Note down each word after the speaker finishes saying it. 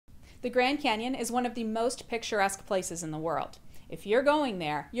The Grand Canyon is one of the most picturesque places in the world. If you're going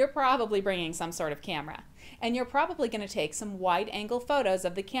there, you're probably bringing some sort of camera. And you're probably going to take some wide-angle photos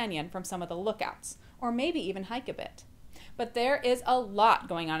of the canyon from some of the lookouts, or maybe even hike a bit. But there is a lot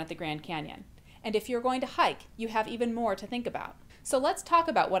going on at the Grand Canyon. And if you're going to hike, you have even more to think about. So let's talk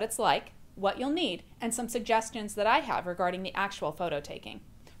about what it's like, what you'll need, and some suggestions that I have regarding the actual photo taking.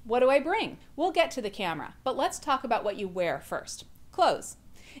 What do I bring? We'll get to the camera, but let's talk about what you wear first. Clothes.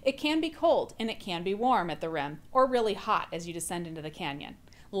 It can be cold and it can be warm at the rim, or really hot as you descend into the canyon.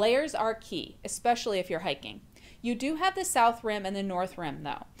 Layers are key, especially if you're hiking. You do have the south rim and the north rim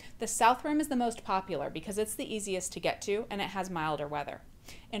though. The south rim is the most popular because it's the easiest to get to and it has milder weather.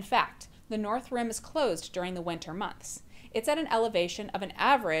 In fact, the north rim is closed during the winter months. It's at an elevation of an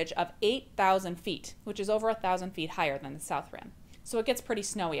average of 8,000 feet, which is over 1,000 feet higher than the south rim. So it gets pretty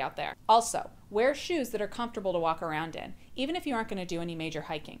snowy out there. Also, wear shoes that are comfortable to walk around in, even if you aren't going to do any major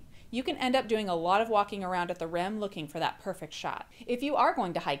hiking. You can end up doing a lot of walking around at the rim looking for that perfect shot. If you are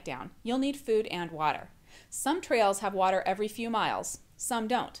going to hike down, you'll need food and water. Some trails have water every few miles, some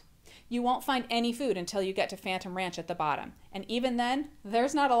don't. You won't find any food until you get to Phantom Ranch at the bottom, and even then,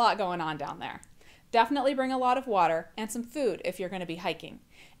 there's not a lot going on down there. Definitely bring a lot of water and some food if you're going to be hiking.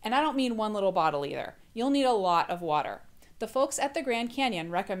 And I don't mean one little bottle either. You'll need a lot of water. The folks at the Grand Canyon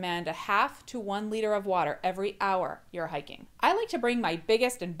recommend a half to 1 liter of water every hour you're hiking. I like to bring my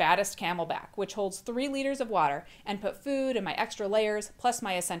biggest and baddest Camelback, which holds 3 liters of water, and put food and my extra layers plus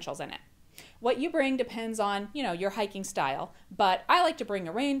my essentials in it. What you bring depends on, your hiking style, but I like to bring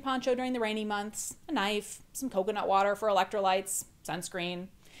a rain poncho during the rainy months, a knife, some coconut water for electrolytes, sunscreen.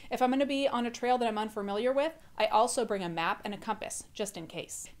 If I'm going to be on a trail that I'm unfamiliar with, I also bring a map and a compass, just in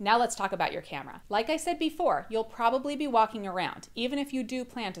case. Now let's talk about your camera. Like I said before, you'll probably be walking around, even if you do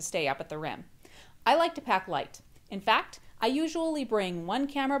plan to stay up at the rim. I like to pack light. In fact, I usually bring 1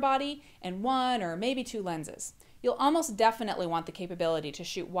 camera body and 1 or maybe 2 lenses. You'll almost definitely want the capability to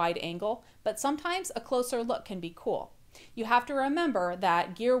shoot wide angle, but sometimes a closer look can be cool. You have to remember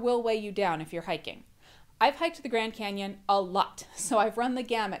that gear will weigh you down if you're hiking. I've hiked the Grand Canyon a lot, so I've run the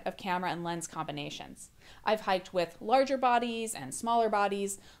gamut of camera and lens combinations. I've hiked with larger bodies and smaller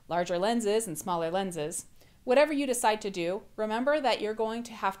bodies, larger lenses and smaller lenses. Whatever you decide to do, remember that you're going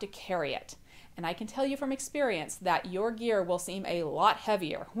to have to carry it. And I can tell you from experience that your gear will seem a lot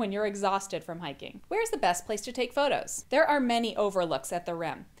heavier when you're exhausted from hiking. Where's the best place to take photos? There are many overlooks at the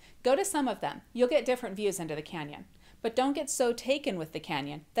rim. Go to some of them. You'll get different views into the canyon. But don't get so taken with the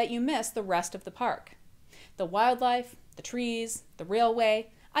canyon that you miss the rest of the park. The wildlife, the trees, the railway.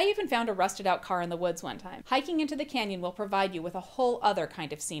 I even found a rusted out car in the woods one time. Hiking into the canyon will provide you with a whole other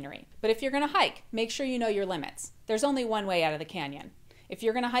kind of scenery. But if you're going to hike, make sure you know your limits. There's only one way out of the canyon. If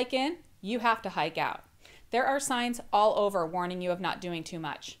you're going to hike in, you have to hike out. There are signs all over warning you of not doing too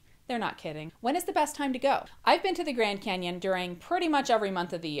much. They're not kidding. When is the best time to go? I've been to the Grand Canyon during pretty much every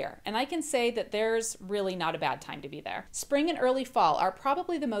month of the year, and I can say that there's really not a bad time to be there. Spring and early fall are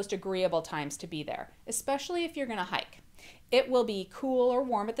probably the most agreeable times to be there, especially if you're going to hike. It will be cool or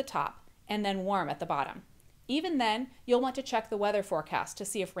warm at the top, and then warm at the bottom. Even then, you'll want to check the weather forecast to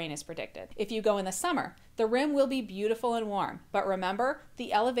see if rain is predicted. If you go in the summer, the rim will be beautiful and warm, but remember,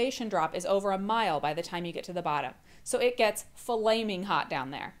 the elevation drop is over a mile by the time you get to the bottom, so it gets flaming hot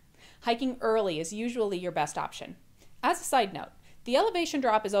down there. Hiking early is usually your best option. As a side note, the elevation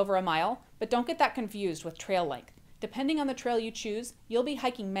drop is over a mile, but don't get that confused with trail length. Depending on the trail you choose, you'll be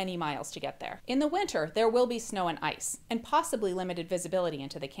hiking many miles to get there. In the winter, there will be snow and ice, and possibly limited visibility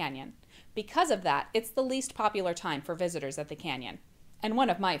into the canyon. Because of that, it's the least popular time for visitors at the canyon, and one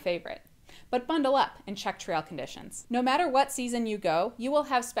of my favorite. But bundle up and check trail conditions. No matter what season you go, you will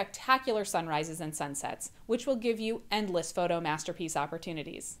have spectacular sunrises and sunsets, which will give you endless photo masterpiece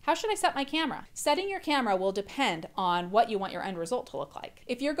opportunities. How should I set my camera? Setting your camera will depend on what you want your end result to look like.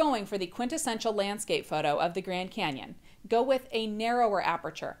 If you're going for the quintessential landscape photo of the Grand Canyon, go with a narrower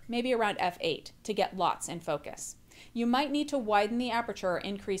aperture, maybe around f8, to get lots in focus. You might need to widen the aperture or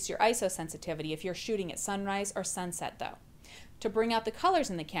increase your ISO sensitivity if you're shooting at sunrise or sunset though. To bring out the colors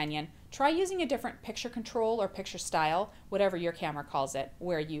in the canyon, try using a different picture control or picture style, whatever your camera calls it,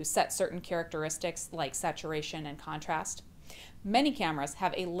 where you set certain characteristics like saturation and contrast. Many cameras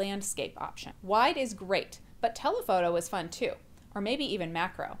have a landscape option. Wide is great, but telephoto is fun too, or maybe even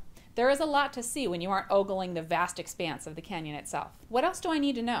macro. There is a lot to see when you aren't ogling the vast expanse of the canyon itself. What else do I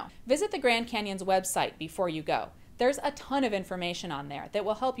need to know? Visit the Grand Canyon's website before you go. There's a ton of information on there that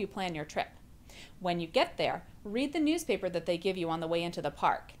will help you plan your trip. When you get there, read the newspaper that they give you on the way into the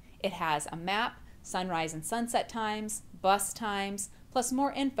park. It has a map, sunrise and sunset times, bus times, plus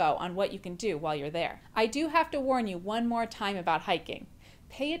more info on what you can do while you're there. I do have to warn you one more time about hiking.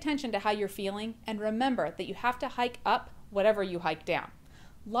 Pay attention to how you're feeling and remember that you have to hike up whatever you hike down.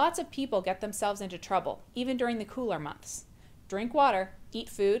 Lots of people get themselves into trouble, even during the cooler months. Drink water, eat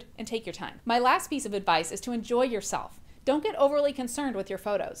food, and take your time. My last piece of advice is to enjoy yourself. Don't get overly concerned with your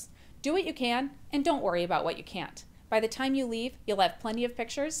photos. Do what you can and don't worry about what you can't. By the time you leave, you'll have plenty of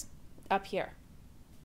pictures up here.